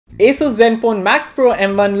Asus Zenfone Max Pro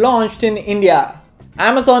M1 launched in India.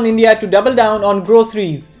 Amazon India to double down on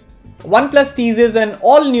groceries. OnePlus teases an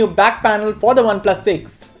all-new back panel for the OnePlus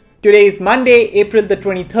 6. Today is Monday, April the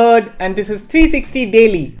 23rd, and this is 360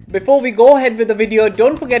 Daily. Before we go ahead with the video,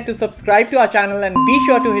 don't forget to subscribe to our channel and be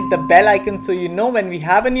sure to hit the bell icon so you know when we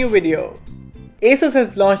have a new video. Asus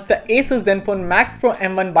has launched the Asus Zenfone Max Pro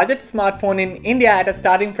M1 budget smartphone in India at a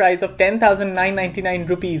starting price of 10,999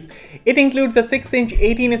 rupees. It includes a 6-inch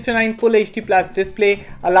 18:9 Full HD Plus display,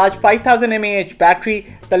 a large 5000 mAh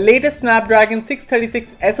battery, the latest Snapdragon 636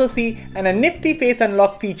 SoC, and a nifty face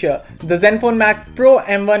unlock feature. The Zenfone Max Pro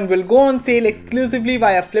M1 will go on sale exclusively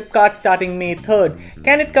via Flipkart starting May 3rd.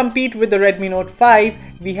 Can it compete with the Redmi Note 5?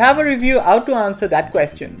 We have a review out to answer that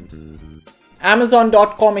question.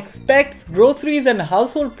 Amazon.com expects groceries and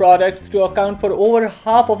household products to account for over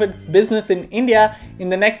half of its business in India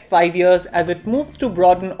in the next 5 years as it moves to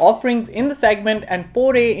broaden offerings in the segment and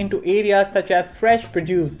foray into areas such as fresh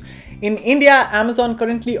produce. In India, Amazon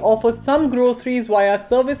currently offers some groceries via a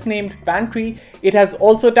service named Pantry. It has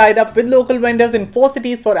also tied up with local vendors in 4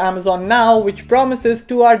 cities for Amazon Now, which promises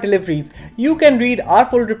 2-hour deliveries. You can read our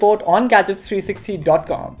full report on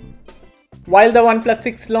gadgets360.com. While the OnePlus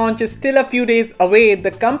 6 launch is still a few days away, the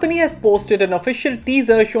company has posted an official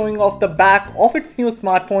teaser showing off the back of its new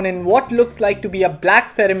smartphone in what looks like to be a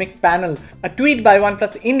black ceramic panel. A tweet by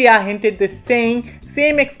OnePlus India hinted this, saying,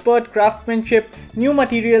 "Same expert craftsmanship, new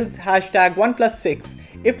materials, #OnePlus 6.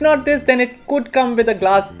 If not this, then it could come with a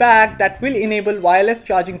glass back that will enable wireless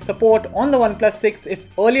charging support on the OnePlus 6 if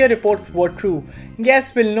earlier reports were true.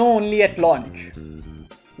 Guests will know only at launch."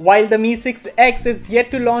 While the Mi 6X is yet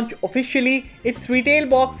to launch officially, its retail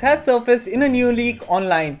box has surfaced in a new leak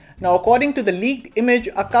online. Now, according to the leaked image,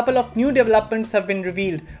 a couple of new developments have been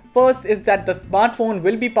revealed. First is that the smartphone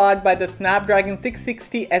will be powered by the Snapdragon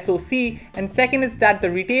 660 SoC, and second is that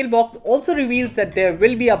the retail box also reveals that there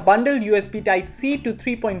will be a bundled USB Type-C to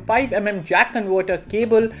 3.5mm jack converter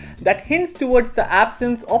cable that hints towards the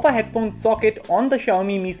absence of a headphone socket on the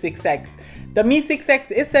Xiaomi Mi 6X. The Mi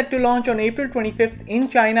 6X is set to launch on April 25th in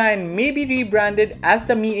China and may be rebranded as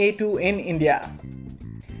the Mi A2 in India.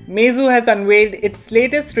 Meizu has unveiled its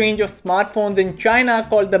latest range of smartphones in China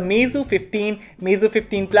called the Meizu 15, Meizu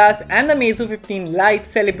 15 Plus and the Meizu 15 Lite,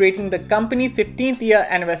 celebrating the company's 15th year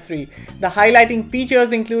anniversary. The highlighting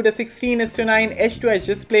features include a 16:9 edge-to-edge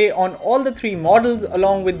display on all the 3 models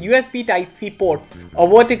along with USB Type-C ports, a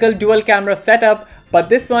vertical dual camera setup, but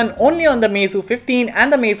this one only on the Meizu 15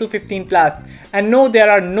 and the Meizu 15 Plus, and no,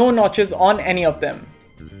 there are no notches on any of them.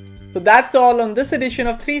 So that's all on this edition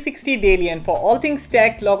of 360 Daily, and for all things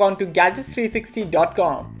tech, log on to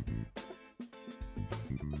gadgets360.com.